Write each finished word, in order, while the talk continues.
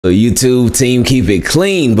So YouTube team, keep it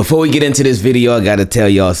clean. Before we get into this video, I gotta tell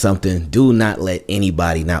y'all something. Do not let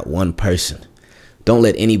anybody, not one person, don't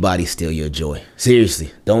let anybody steal your joy.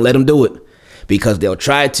 Seriously, don't let them do it, because they'll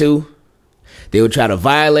try to. They'll try to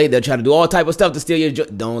violate. They'll try to do all type of stuff to steal your joy.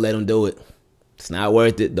 Don't let them do it. It's not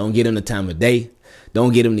worth it. Don't get them the time of day.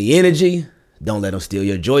 Don't get them the energy. Don't let them steal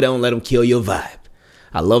your joy. Don't let them kill your vibe.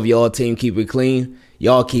 I love y'all team. Keep it clean.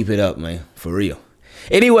 Y'all keep it up, man. For real.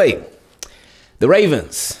 Anyway, the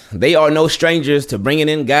Ravens, they are no strangers to bringing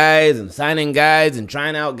in guys and signing guys and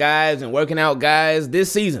trying out guys and working out guys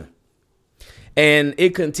this season. And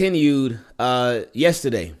it continued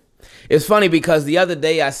yesterday. It's funny because the other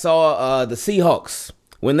day I saw the Seahawks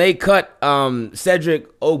when they cut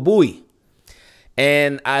Cedric Ogbuehi.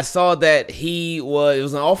 And I saw that it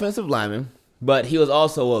was an offensive lineman, but he was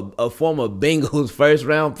also a former Bengals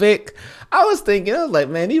first-round pick. I was like,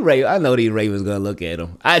 man, I know these Ravens going to look at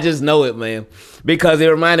him. I just know it, man, because it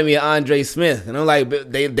reminded me of Andre Smith. And I'm like,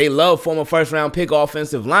 they love former first-round pick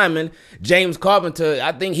offensive linemen. James Carpenter,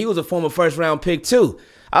 I think he was a former first-round pick too.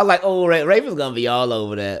 I was like, oh, Ravens going to be all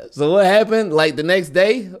over that. So what happened? Like the next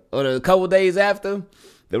day or a couple days after,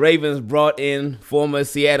 the Ravens brought in former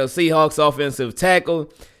Seattle Seahawks offensive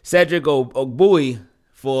tackle Cedric Ogbuehi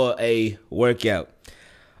for a workout.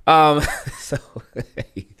 And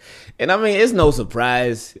I mean, it's no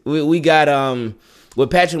surprise. We got with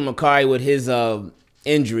Patrick McCarry with his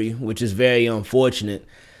injury, which is very unfortunate.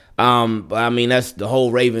 But I mean, that's the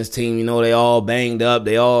whole Ravens team. You know, they all banged up,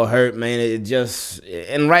 they all hurt, man.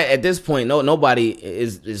 And right at this point, nobody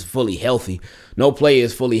is fully healthy. No player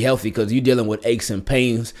is fully healthy because you're dealing with aches and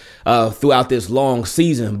pains throughout this long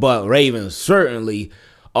season. But Ravens certainly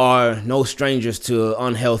are no strangers to an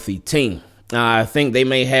unhealthy team. I think they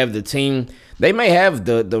may have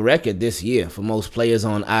the record this year for most players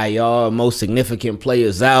on IR, most significant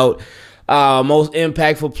players out, most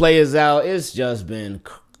impactful players out. It's just been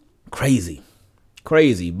crazy.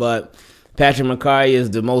 But Patrick McCarry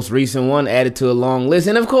is the most recent one added to a long list.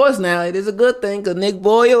 And of course now it is a good thing because Nick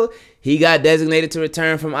Boyle, he got designated to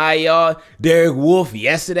return from IR. Derek Wolfe,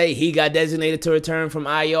 yesterday, he got designated to return from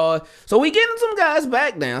IR. So we getting some guys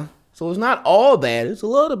back now. So it's not all bad. It's a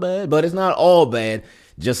little bad, but it's not all bad,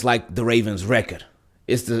 just like the Ravens record.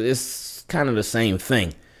 It's kind of the same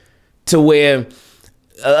thing, to where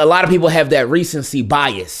a lot of people have that recency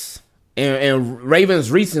bias. And Ravens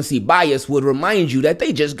recency bias would remind you that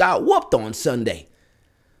they just got whooped on Sunday.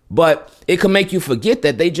 But it could make you forget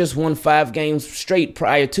that they just won 5 games straight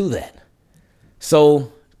prior to that.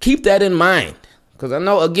 So keep that in mind. Because I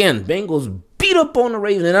know, again, Bengals beat up on the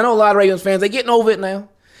Ravens. And I know a lot of Ravens fans, they're getting over it now.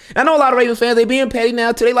 I know a lot of Ravens fans, they being petty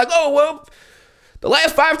now too. They like, oh, well, the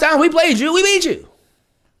last 5 times we played you, we beat you.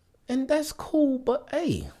 And that's cool, but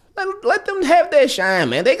hey, let them have their shine,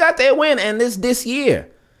 man. They got their win, and this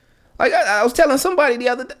year. Like I was telling somebody the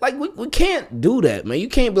other day, like we can't do that, man. You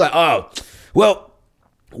can't be like, oh, well,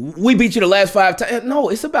 we beat you the last 5 times. No,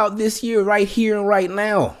 it's about this year right here and right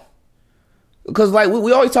now. Because like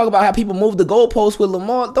we always talk about how people move the goalposts with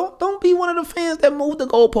Lamar. Don't be one of the fans that move the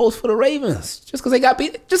goalposts for the Ravens. Just because they got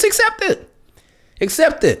beat, just accept it.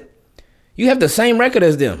 Accept it. You have the same record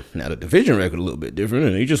as them. Now the division record a little bit different,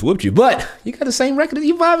 and they just whooped you. But you got the same record as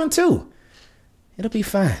you 5-2. It'll be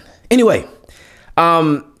fine. Anyway,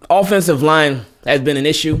 offensive line has been an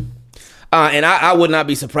issue. And I would not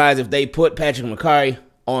be surprised if they put Patrick McCarry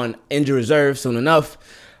on injury reserve soon enough.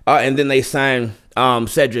 And then they sign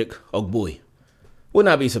Cedric Ogbuehi. Would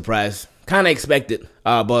not be surprised. Kind of expected,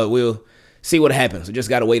 but we'll see what happens. We just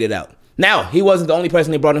got to wait it out. Now, he wasn't the only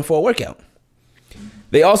person they brought in for a workout.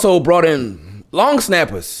 They also brought in long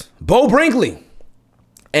snappers, Bo Brinkley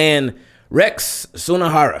and Rex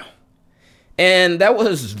Sunahara. And that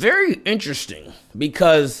was very interesting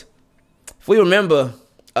because if we remember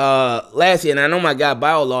last year, and I know my guy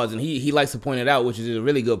BioLaws, and he likes to point it out, which is a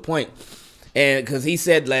really good point. And because he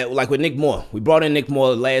said, like with Nick Moore, we brought in Nick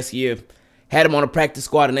Moore last year, had him on a practice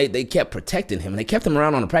squad, and they kept protecting him. And they kept him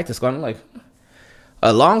around on the practice squad. And I'm like,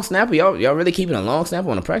 a long snapper? Y'all really keeping a long snapper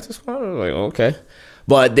on the practice squad? I was like, okay.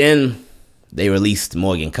 But then they released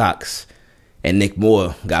Morgan Cox, and Nick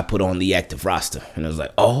Moore got put on the active roster. And I was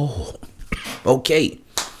like, oh, okay.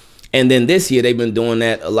 And then this year, they've been doing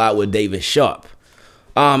that a lot with David Sharp.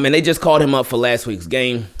 And they just called him up for last week's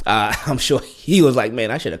game. I'm sure he was like,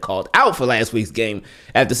 man, I should have called out for last week's game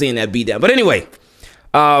after seeing that beatdown. But anyway,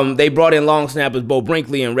 they brought in long snappers Bo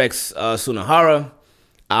Brinkley and Rex Sunahara.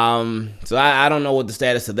 So I don't know what the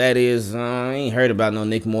status of that is. I ain't heard about no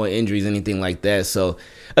Nick Moore injuries, anything like that. So,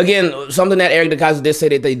 again, something that Eric DeCosta did say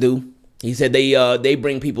that they do. He said they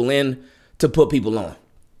bring people in to put people on.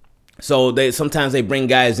 So sometimes they bring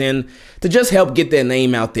guys in to just help get their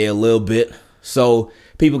name out there a little bit. So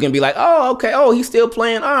people can be like, oh, okay, oh, he's still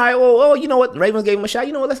playing. All right, well, oh, you know what? The Ravens gave him a shot.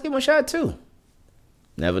 You know what? Let's give him a shot too.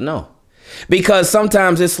 Never know. Because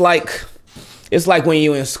sometimes it's like when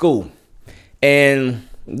you're in school and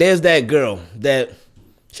there's that girl that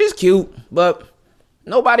she's cute, but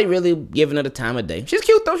nobody really giving her the time of day. She's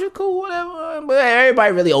cute though, she's cool, whatever, but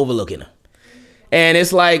everybody really overlooking her. And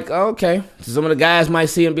it's like, okay, some of the guys might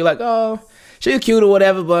see and be like, oh, she's cute or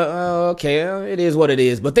whatever, but okay, it is what it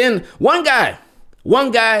is. But then one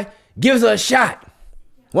guy gives her a shot.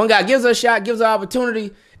 One guy gives her a shot, gives her an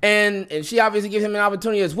opportunity, and she obviously gives him an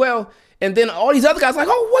opportunity as well. And then all these other guys are like,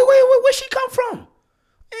 oh, where'd she come from?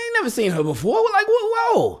 I ain't never seen her before. We're like,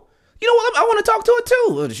 whoa. You know what? I want to talk to her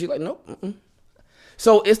too. And she's like, nope.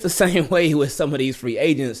 So it's the same way with some of these free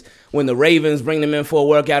agents. When the Ravens bring them in for a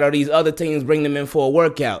workout or these other teams bring them in for a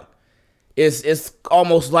workout, it's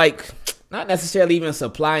almost like not necessarily even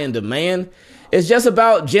supply and demand. It's just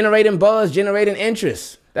about generating buzz, generating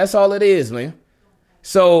interest. That's all it is, man.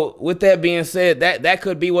 So with that being said, that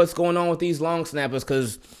could be what's going on with these long snappers,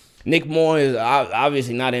 because Nick Moore is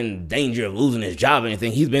obviously not in danger of losing his job or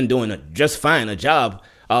anything. He's been doing just fine a job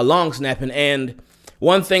long snapping. And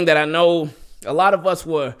one thing that I know a lot of us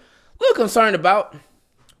were a little concerned about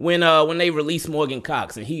when they released Morgan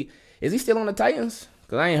Cox. And is he still on the Titans?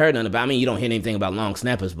 Because I ain't heard nothing about. I mean, you don't hear anything about long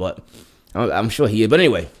snappers, but I'm sure he is. But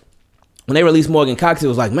anyway, when they released Morgan Cox, it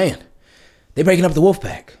was like, man, they breaking up the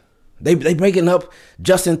Wolfpack. They breaking up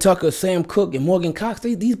Justin Tucker, Sam Cook, and Morgan Cox.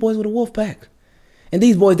 These boys were the Wolfpack. And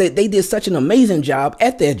these boys, they did such an amazing job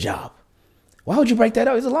at their job. Why would you break that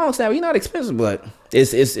up? He's a long snapper. He's not expensive, but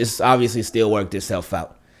it's obviously still worked itself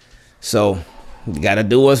out. So you got to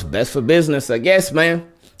do what's best for business, I guess, man.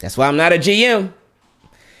 That's why I'm not a GM.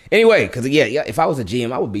 Anyway, because, yeah, if I was a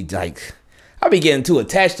GM, I would be like, I'd be getting too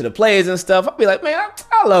attached to the players and stuff. I'd be like, man,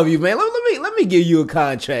 I love you, man. Let me give you a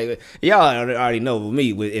contract. Y'all already know with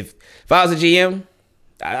me. If I was a GM,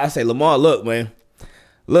 I say, Lamar, look, man.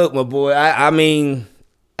 Look, my boy, I mean,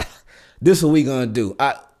 this is what we gonna do.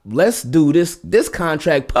 Let's do this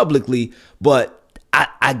contract publicly, but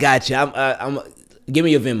I got you. I'm give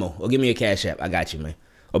me your Venmo or give me a Cash App. I got you, man.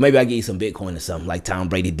 Or maybe I give you some Bitcoin or something like Tom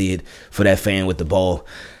Brady did for that fan with the ball.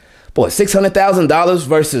 Boy, $600,000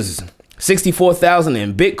 versus $64,000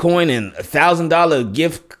 in Bitcoin and $1,000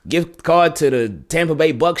 gift card to the Tampa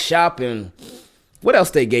Bay Bucks shop, and what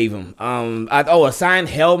else they gave him? A signed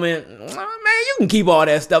helmet. Man, you can keep all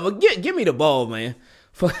that stuff, but give me the ball, man.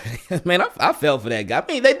 Man, I fell for that guy. I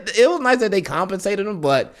mean, it was nice that they compensated him,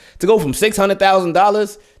 but to go from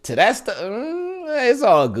 $600,000 to that stuff, it's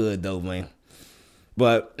all good though, man.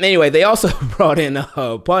 But anyway, they also brought in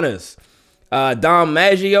punters, Dom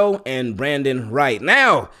Maggio and Brandon Wright.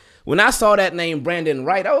 Now, when I saw that name, Brandon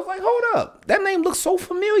Wright, I was like, hold up, that name looks so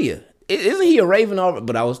familiar. Isn't he a Raven already?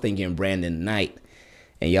 But I was thinking Brandon Knight.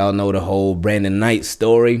 And y'all know the whole Brandon Knight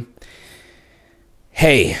story.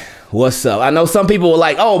 Hey, what's up? I know some people were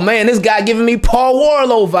like, oh man, this guy giving me Paul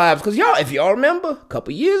Warlow vibes. Because if y'all remember, a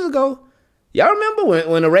couple years ago, y'all remember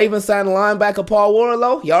when the Ravens signed the linebacker Paul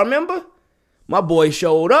Warlow? Y'all remember? My boy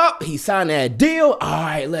showed up. He signed that deal. All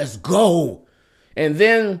right, let's go. And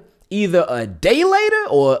then either a day later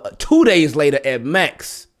or 2 days later at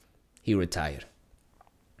max, he retired.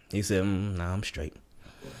 He said, nah, I'm straight.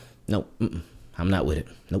 Nope, I'm not with it.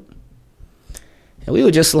 Nope. And we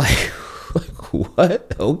were just like,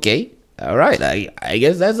 what? Okay. All right. I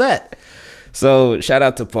guess that's that. So shout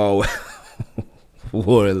out to Paul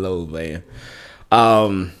Warlow, man.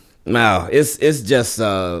 Now it's just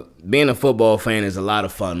being a football fan is a lot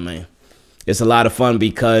of fun, man. It's a lot of fun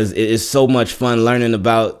because it is so much fun learning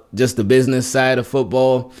about just the business side of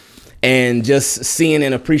football and just seeing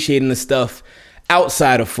and appreciating the stuff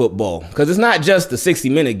outside of football, because it's not just the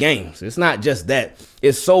 60-minute games. It's not just that.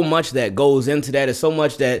 It's so much that goes into that. It's so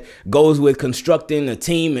much that goes with constructing a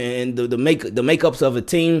team and the makeups of a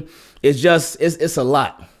team. It's a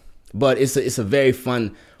lot, but it's a very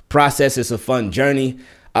fun process. It's a fun journey,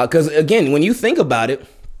 because again, when you think about it,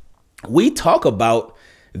 we talk about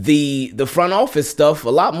the front office stuff a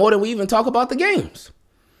lot more than we even talk about the games,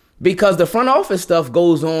 because the front office stuff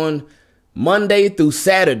goes on Monday through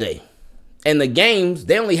Saturday. And the games,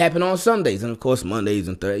 they only happen on Sundays. And, of course, Mondays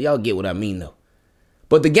and Thursdays. Y'all get what I mean, though.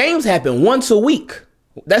 But the games happen once a week.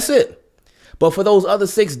 That's it. But for those other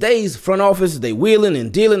 6 days, front office, they wheeling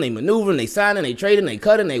and dealing, they maneuvering, they signing, they trading, they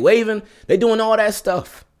cutting, they waving. They doing all that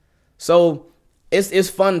stuff. So it's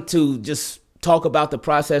fun to just talk about the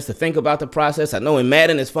process, to think about the process. I know in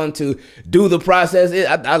Madden, it's fun to do the process.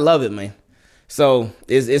 I love it, man. So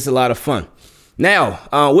it's a lot of fun.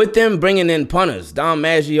 Now, with them bringing in punters, Dom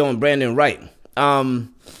Maggio and Brandon Wright,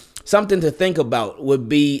 something to think about would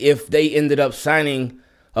be if they ended up signing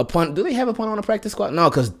a punt. Do they have a punter on the practice squad? No,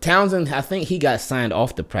 because Townsend, I think he got signed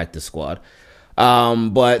off the practice squad. So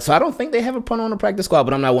I don't think they have a punter on the practice squad,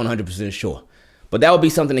 but I'm not 100% sure. But that would be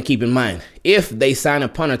something to keep in mind if they sign a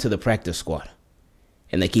punter to the practice squad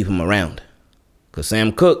and they keep him around. Because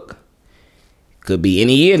Sam Cook could be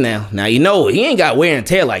any year now. Now, you know, he ain't got wear and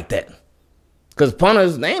tear like that. Because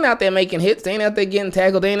punters, they ain't out there making hits. They ain't out there getting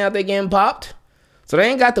tackled. They ain't out there getting popped. So they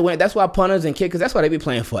ain't got the win. That's why punters and kickers, that's why they be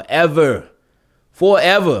playing forever.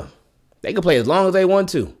 Forever. They can play as long as they want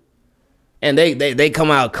to. And they come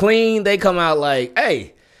out clean. They come out like,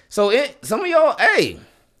 hey. So some of y'all, hey,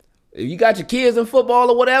 if you got your kids in football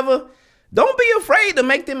or whatever, don't be afraid to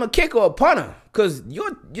make them a kicker or a punter. Because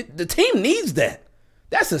the team needs that.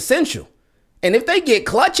 That's essential. And if they get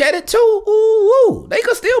clutch at it too, they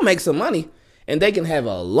could still make some money. And they can have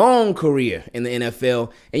a long career in the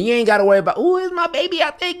NFL. And you ain't got to worry about, is my baby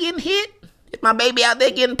out there getting hit? Is my baby out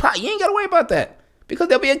there getting popped? You ain't got to worry about that. Because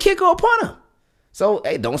there'll be a kicker or a punter. So,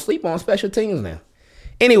 hey, don't sleep on special teams now.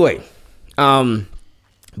 Anyway,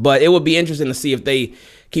 but it would be interesting to see if they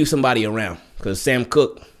keep somebody around. Because Sam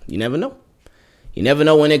Cook, you never know. You never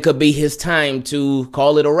know when it could be his time to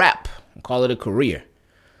call it a wrap, call it a career.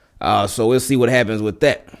 So we'll see what happens with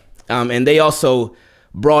that. And they also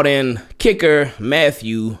brought in kicker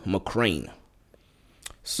Matthew McCrane.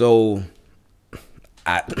 So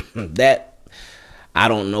I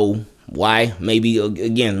don't know why. Maybe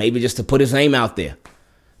again, maybe just to put his name out there.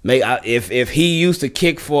 If he used to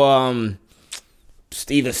kick for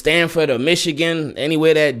Steven Stanford or Michigan,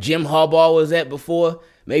 anywhere that Jim Harbaugh was at before,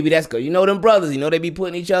 maybe that's good. You know them brothers, they be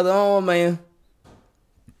putting each other on, man.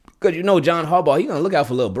 Because you know John Harbaugh, he gonna look out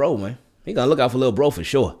for little bro, man. He gonna look out for little bro for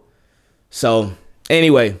sure. So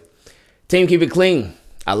anyway, team, keep it clean.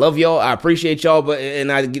 I love y'all. I appreciate y'all. But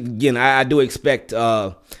I do expect.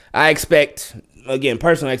 I expect again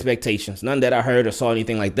personal expectations. None that I heard or saw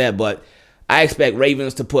anything like that. But I expect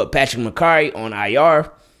Ravens to put Patrick McCarry on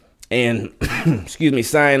IR and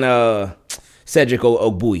sign Cedric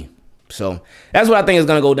Ogbuehi. So that's what I think is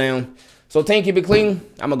gonna go down. So team, keep it clean.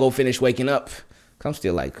 I'm gonna go finish waking up. I'm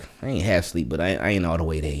still like, I ain't half sleep, but I ain't all the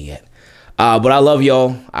way there yet. But I love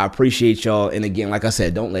y'all. I appreciate y'all. And again, like I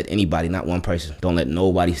said, don't let anybody, not one person, don't let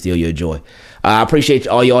nobody steal your joy. I appreciate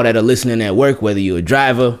all y'all that are listening at work, whether you're a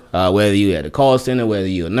driver, whether you're at a call center, whether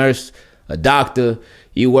you're a nurse, a doctor,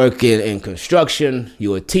 you work in construction,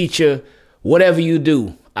 you're a teacher, whatever you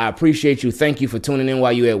do. I appreciate you. Thank you for tuning in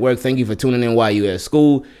while you're at work. Thank you for tuning in while you're at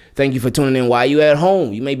school. Thank you for tuning in while you're at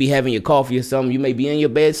home. You may be having your coffee or something. You may be in your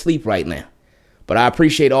bed sleep right now. But I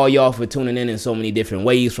appreciate all y'all for tuning in so many different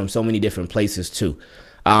ways from so many different places too.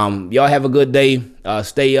 Y'all have a good day.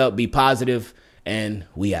 Stay up, be positive, and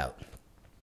we out.